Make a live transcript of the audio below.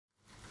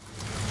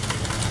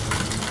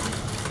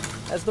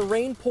As the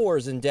rain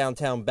pours in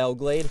downtown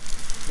Belglade,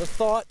 the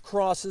thought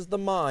crosses the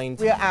mind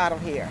We're out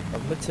of here.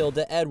 of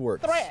Matilda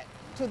Edwards. Threat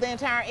to the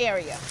entire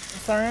area.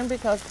 Concerned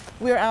because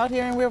we're out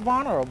here and we're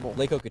vulnerable.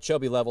 Lake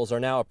Okeechobee levels are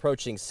now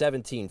approaching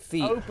 17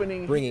 feet,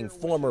 bringing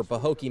former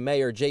Pahokee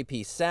Mayor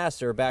J.P.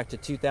 Sasser back to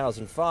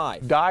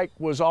 2005. Dike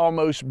was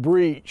almost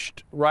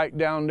breached right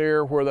down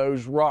there where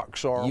those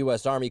rocks are. The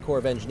U.S. Army Corps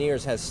of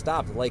Engineers has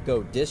stopped Lake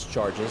O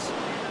discharges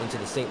into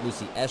the St.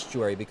 Lucie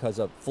estuary because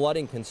of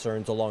flooding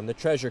concerns along the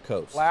Treasure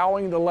Coast.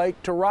 Allowing the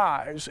lake to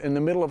rise in the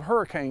middle of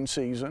hurricane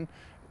season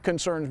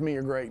concerns me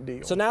a great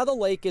deal. So now the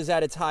lake is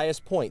at its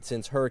highest point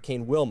since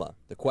Hurricane Wilma.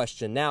 The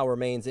question now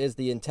remains, is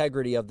the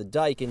integrity of the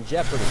dike in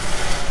jeopardy?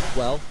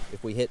 Well,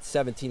 if we hit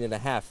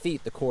 17.5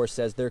 feet, the Corps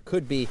says there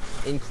could be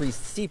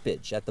increased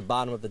seepage at the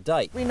bottom of the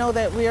dike. We know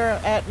that we're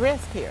at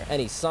risk here.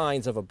 Any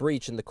signs of a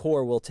breach in the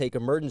Corps will take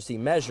emergency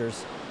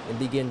measures and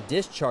begin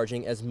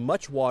discharging as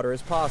much water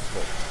as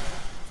possible.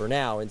 For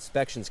now,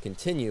 inspections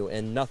continue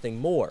and nothing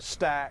more.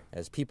 Stack.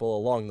 As people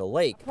along the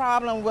lake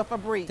Problem with a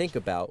breach. think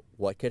about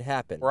what could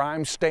happen. Where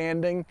I'm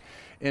standing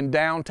in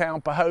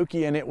downtown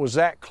Pahokee and it was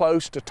that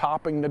close to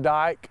topping the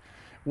dike,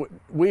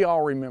 we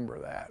all remember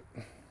that.